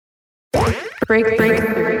Breakthrough.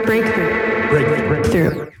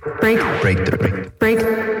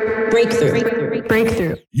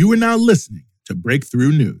 You are now listening to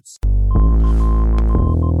Breakthrough News.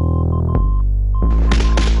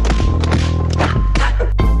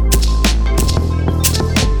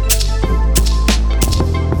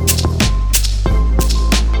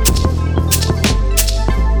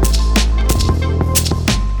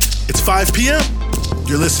 It's 5 p.m.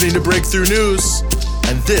 You're listening to Breakthrough News,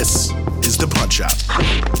 and this is The Punch-Out.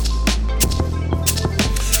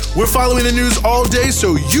 We're following the news all day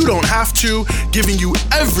so you don't have to, giving you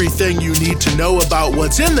everything you need to know about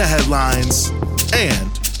what's in the headlines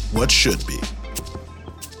and what should be.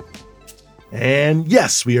 And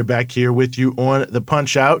yes, we are back here with you on The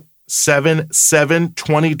Punch-Out,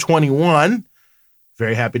 7/7/2021.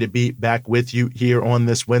 Very happy to be back with you here on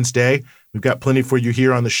this Wednesday. We've got plenty for you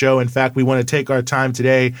here on the show. In fact, we want to take our time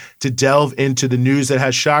today to delve into the news that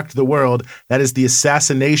has shocked the world. That is the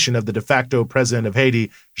assassination of the de facto president of Haiti,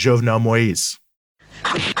 Jovenel Moïse.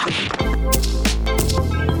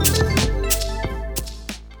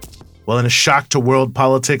 Well, in a shock to world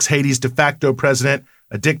politics, Haiti's de facto president,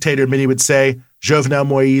 a dictator many would say, Jovenel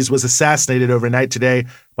Moïse, was assassinated overnight today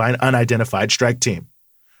by an unidentified strike team.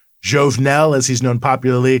 Jovenel, as he's known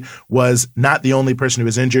popularly, was not the only person who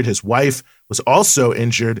was injured. His wife was also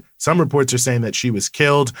injured. Some reports are saying that she was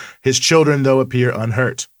killed. His children, though, appear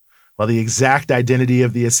unhurt. While the exact identity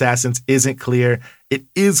of the assassins isn't clear, it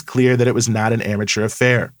is clear that it was not an amateur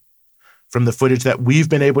affair. From the footage that we've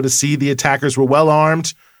been able to see, the attackers were well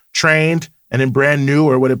armed, trained, and in brand new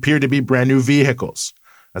or what appeared to be brand new vehicles.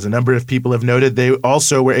 As a number of people have noted, they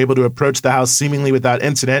also were able to approach the house seemingly without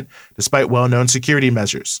incident, despite well-known security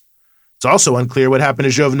measures. It's also unclear what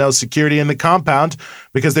happened to Jovenel's security in the compound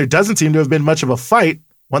because there doesn't seem to have been much of a fight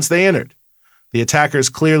once they entered. The attackers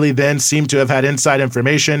clearly then seem to have had inside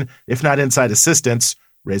information, if not inside assistance,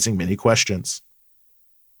 raising many questions.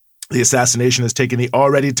 The assassination has taken the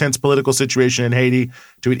already tense political situation in Haiti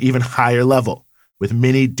to an even higher level, with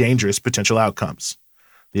many dangerous potential outcomes.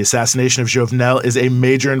 The assassination of Jovenel is a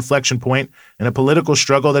major inflection point in a political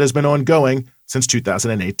struggle that has been ongoing since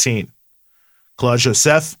 2018. Claude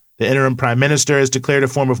Joseph, the interim prime minister, has declared a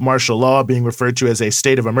form of martial law being referred to as a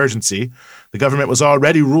state of emergency. The government was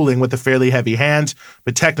already ruling with a fairly heavy hand,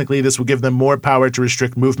 but technically this will give them more power to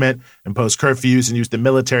restrict movement, impose curfews, and use the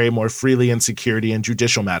military more freely in security and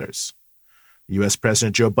judicial matters. U.S.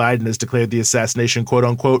 President Joe Biden has declared the assassination,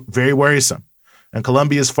 quote-unquote, very worrisome, and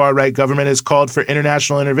Colombia's far-right government has called for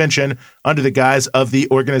international intervention under the guise of the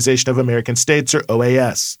Organization of American States, or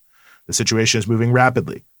OAS. The situation is moving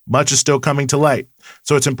rapidly. Much is still coming to light.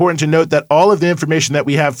 So it's important to note that all of the information that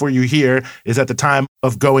we have for you here is at the time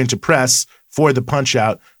of going to press for the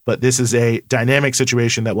Punch-Out, but this is a dynamic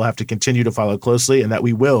situation that we'll have to continue to follow closely and that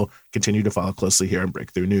we will continue to follow closely here on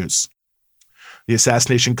Breakthrough News. The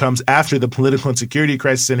assassination comes after the political and security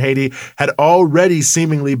crisis in Haiti had already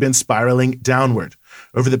seemingly been spiraling downward.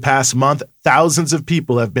 Over the past month, thousands of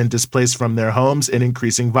people have been displaced from their homes in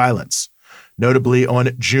increasing violence. Notably, on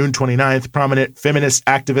June 29th, prominent feminist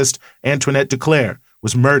activist Antoinette Declaire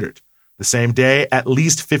was murdered. The same day, at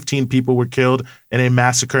least 15 people were killed in a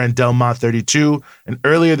massacre in Delmont 32, and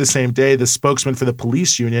earlier the same day, the spokesman for the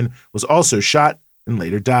police union was also shot and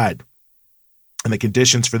later died. And the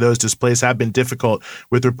conditions for those displaced have been difficult,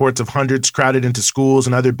 with reports of hundreds crowded into schools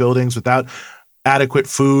and other buildings without adequate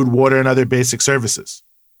food, water, and other basic services.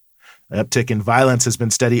 The uptick in violence has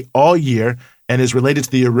been steady all year and is related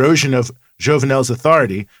to the erosion of Jovenel's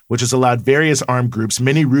authority, which has allowed various armed groups,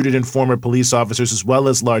 many rooted in former police officers as well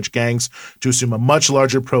as large gangs, to assume a much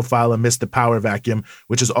larger profile amidst the power vacuum,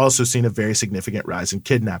 which has also seen a very significant rise in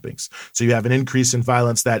kidnappings. So you have an increase in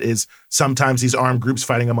violence that is sometimes these armed groups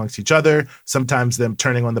fighting amongst each other, sometimes them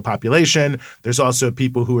turning on the population. There's also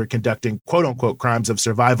people who are conducting quote-unquote crimes of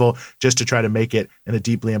survival just to try to make it in a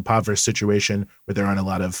deeply impoverished situation where there aren't a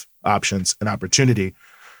lot of options and opportunity.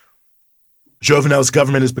 Jovenel's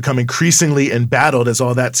government has become increasingly embattled, as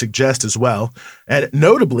all that suggests as well. And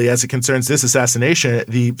notably, as it concerns this assassination,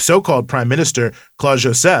 the so-called prime minister, Claude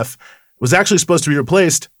Joseph, was actually supposed to be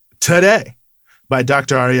replaced today by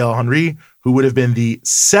Dr. Ariel Henry, who would have been the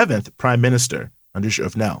 7th prime minister under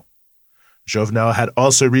Jovenel. Jovenel had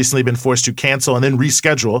also recently been forced to cancel and then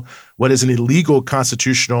reschedule what is an illegal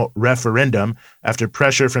constitutional referendum after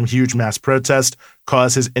pressure from huge mass protest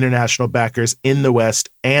caused his international backers in the West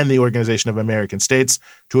and the Organization of American States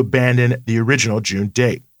to abandon the original June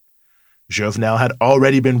date. Jovenel had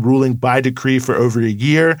already been ruling by decree for over a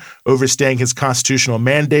year, overstaying his constitutional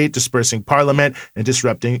mandate, dispersing parliament, and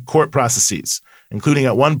disrupting court processes, including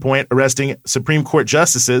at one point arresting Supreme Court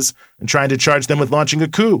justices and trying to charge them with launching a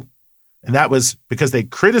coup. And that was because they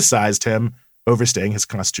criticized him overstaying his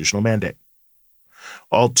constitutional mandate.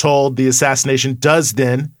 All told, the assassination does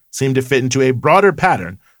then seem to fit into a broader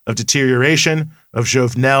pattern of deterioration of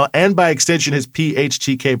Jovenel and, by extension, his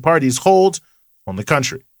PHTK party's hold on the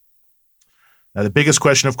country. Now, the biggest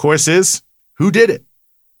question, of course, is who did it?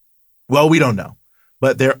 Well, we don't know,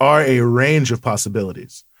 but there are a range of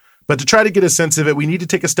possibilities. But to try to get a sense of it, we need to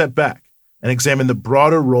take a step back and examine the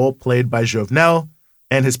broader role played by Jovenel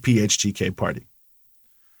and his PHTK party.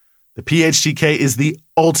 The PHTK is the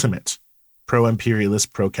ultimate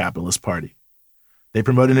pro-imperialist, pro-capitalist party. They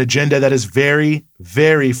promote an agenda that is very,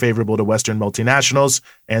 very favorable to Western multinationals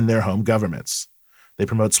and their home governments. They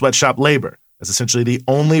promote sweatshop labor as essentially the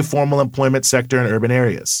only formal employment sector in urban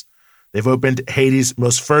areas. They've opened Haiti's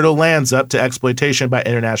most fertile lands up to exploitation by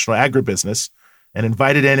international agribusiness and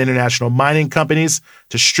invited in international mining companies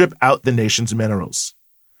to strip out the nation's minerals.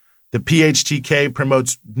 The PHTK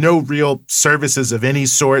promotes no real services of any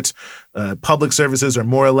sort. Public services are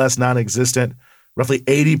more or less non-existent. Roughly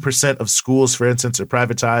 80% of schools, for instance, are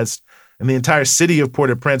privatized. In the entire city of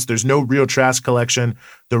Port-au-Prince, there's no real trash collection.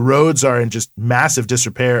 The roads are in just massive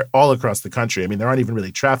disrepair all across the country. I mean, there aren't even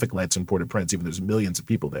really traffic lights in Port-au-Prince, even though there's millions of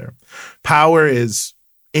people there. Power is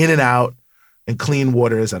in and out, and clean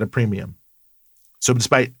water is at a premium. So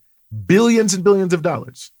despite billions and billions of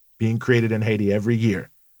dollars being created in Haiti every year,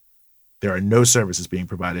 there are no services being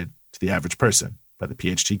provided to the average person by the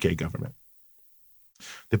PHTK government.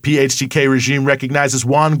 The PHTK regime recognizes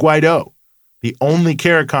Juan Guaido, the only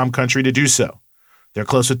CARICOM country to do so. They're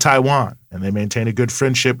close with Taiwan, and they maintain a good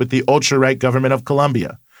friendship with the ultra-right government of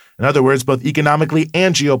Colombia. In other words, both economically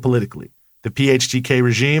and geopolitically, the PHTK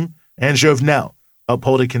regime and Jovenel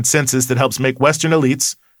uphold a consensus that helps make Western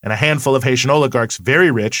elites and a handful of Haitian oligarchs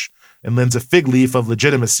very rich and lends a fig leaf of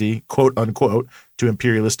legitimacy, quote unquote, to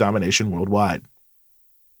imperialist domination worldwide.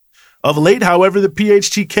 Of late, however, the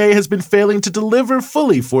PHTK has been failing to deliver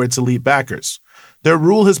fully for its elite backers. Their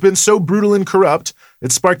rule has been so brutal and corrupt,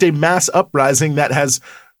 it sparked a mass uprising that has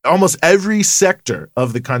almost every sector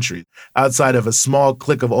of the country, outside of a small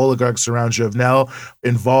clique of oligarchs around Jovenel,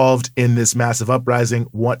 involved in this massive uprising,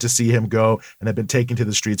 want to see him go, and have been taking to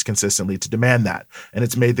the streets consistently to demand that. And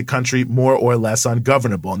it's made the country more or less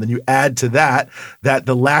ungovernable. And then you add to that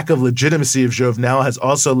the lack of legitimacy of Jovenel has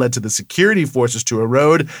also led to the security forces to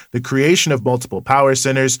erode, the creation of multiple power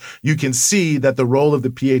centers. You can see that the role of the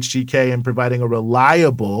PHTK in providing a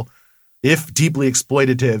reliable, if deeply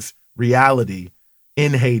exploitative, reality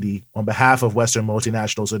in Haiti on behalf of Western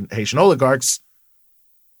multinationals and Haitian oligarchs,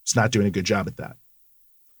 it's not doing a good job at that.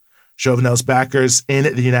 Jovenel's backers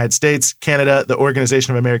in the United States, Canada, the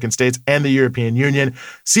Organization of American States, and the European Union,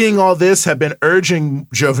 seeing all this, have been urging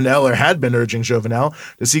Jovenel, or had been urging Jovenel,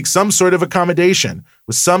 to seek some sort of accommodation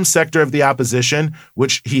with some sector of the opposition,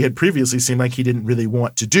 which he had previously seemed like he didn't really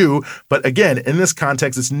want to do. But again, in this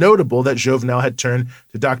context, it's notable that Jovenel had turned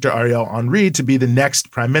to Dr. Ariel Henry to be the next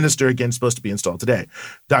prime minister, again, supposed to be installed today.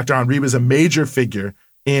 Dr. Henry was a major figure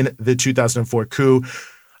in the 2004 coup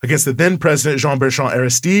against the then president Jean-Bertrand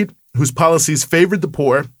Aristide, whose policies favored the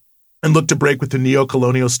poor and looked to break with the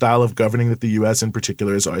neo-colonial style of governing that the U.S. in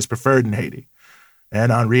particular has always preferred in Haiti. And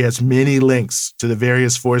Henry has many links to the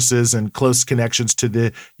various forces and close connections to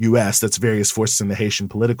the U.S., that's various forces in the Haitian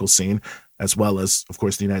political scene, as well as, of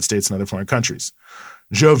course, the United States and other foreign countries.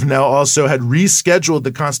 Jovenel also had rescheduled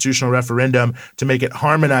the constitutional referendum to make it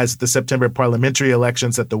harmonize with the September parliamentary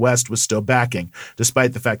elections that the West was still backing,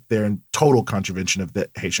 despite the fact they're in total contravention of the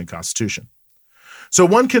Haitian constitution. So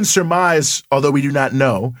one can surmise, although we do not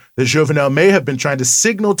know, that Jovenel may have been trying to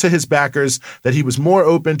signal to his backers that he was more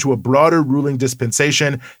open to a broader ruling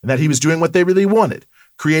dispensation and that he was doing what they really wanted,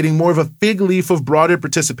 creating more of a fig leaf of broader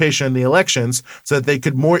participation in the elections so that they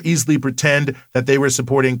could more easily pretend that they were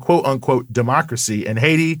supporting quote-unquote democracy in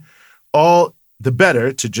Haiti, all the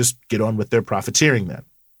better to just get on with their profiteering then.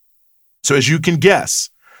 So as you can guess,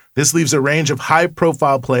 this leaves a range of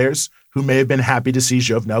high-profile players who may have been happy to see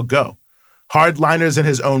Jovenel go. Hardliners in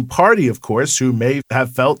his own party, of course, who may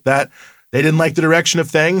have felt that they didn't like the direction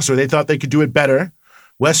of things or they thought they could do it better.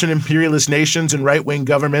 Western imperialist nations and right-wing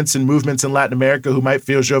governments and movements in Latin America who might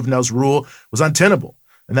feel Jovenel's rule was untenable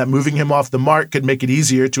and that moving him off the mark could make it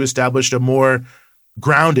easier to establish a more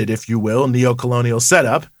grounded, if you will, neo-colonial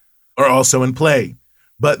setup, are also in play.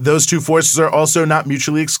 But those two forces are also not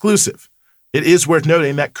mutually exclusive. It is worth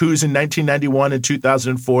noting that coups in 1991 and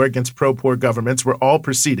 2004 against pro-poor governments were all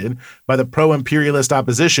preceded by the pro-imperialist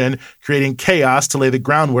opposition, creating chaos to lay the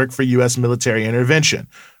groundwork for U.S. military intervention,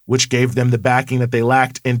 which gave them the backing that they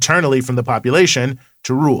lacked internally from the population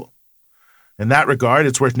to rule. In that regard,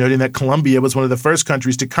 it's worth noting that Colombia was one of the first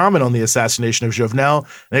countries to comment on the assassination of Jovenel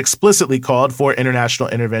and explicitly called for international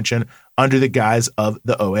intervention under the guise of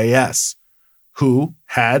the OAS, who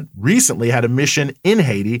had recently had a mission in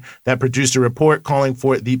Haiti that produced a report calling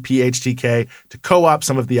for the PHTK to co-opt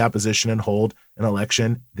some of the opposition and hold an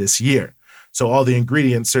election this year. So all the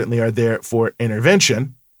ingredients certainly are there for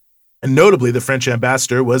intervention. And notably, the French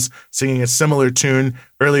ambassador was singing a similar tune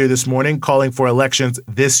earlier this morning, calling for elections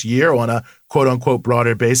this year on a quote-unquote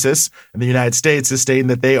broader basis. And the United States is stating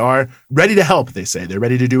that they are ready to help, they say. They're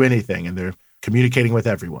ready to do anything, and they're communicating with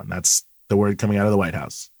everyone. That's the word coming out of the White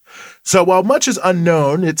House. So while much is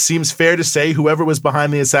unknown, it seems fair to say whoever was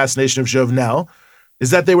behind the assassination of Jovenel is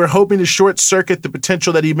that they were hoping to short-circuit the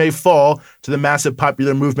potential that he may fall to the massive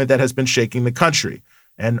popular movement that has been shaking the country,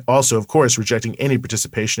 and also, of course, rejecting any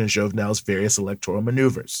participation in Jovenel's various electoral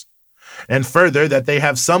maneuvers. And further, that they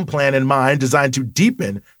have some plan in mind designed to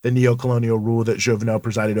deepen the neo-colonial rule that Jovenel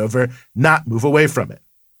presided over, not move away from it.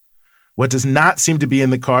 What does not seem to be in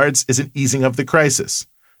the cards is an easing of the crisis.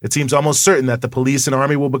 It seems almost certain that the police and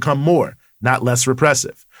army will become more, not less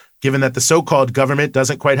repressive. Given that the so-called government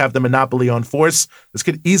doesn't quite have the monopoly on force, this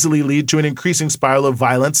could easily lead to an increasing spiral of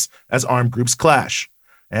violence as armed groups clash.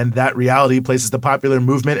 And that reality places the popular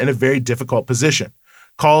movement in a very difficult position.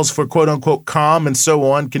 Calls for quote-unquote calm and so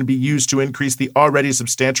on can be used to increase the already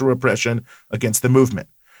substantial repression against the movement.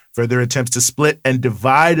 Further attempts to split and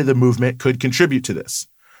divide the movement could contribute to this.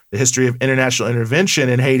 The history of international intervention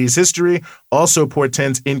in Haiti's history also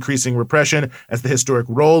portends increasing repression, as the historic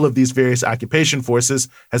role of these various occupation forces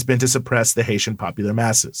has been to suppress the Haitian popular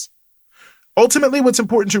masses. Ultimately, what's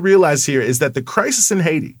important to realize here is that the crisis in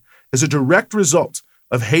Haiti is a direct result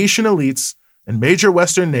of Haitian elites and major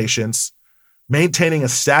Western nations maintaining a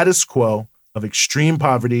status quo of extreme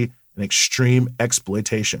poverty and extreme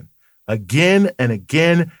exploitation. Again and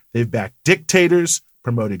again, they've backed dictators,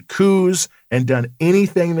 promoted coups, and done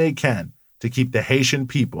anything they can to keep the Haitian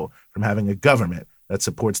people from having a government that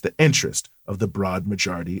supports the interest of the broad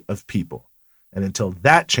majority of people. And until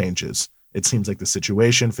that changes, it seems like the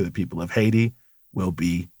situation for the people of Haiti will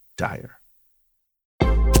be dire.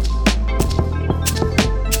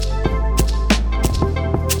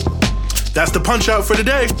 That's the Punch Out for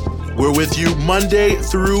today. We're with you Monday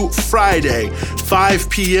through Friday, 5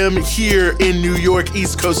 p.m. here in New York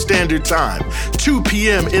East Coast Standard Time, 2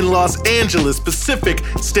 p.m. in Los Angeles Pacific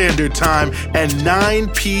Standard Time, and 9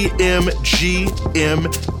 p.m.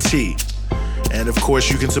 GMT. And of course,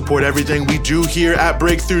 you can support everything we do here at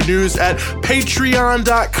Breakthrough News at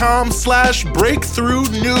patreon.com/Breakthrough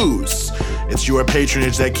News. It's your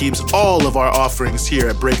patronage that keeps all of our offerings here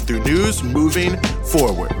at Breakthrough News moving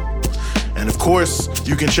forward. And of course,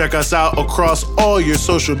 you can check us out across all your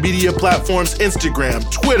social media platforms, Instagram,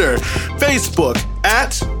 Twitter, Facebook,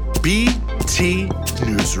 at BT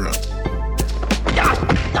Newsroom.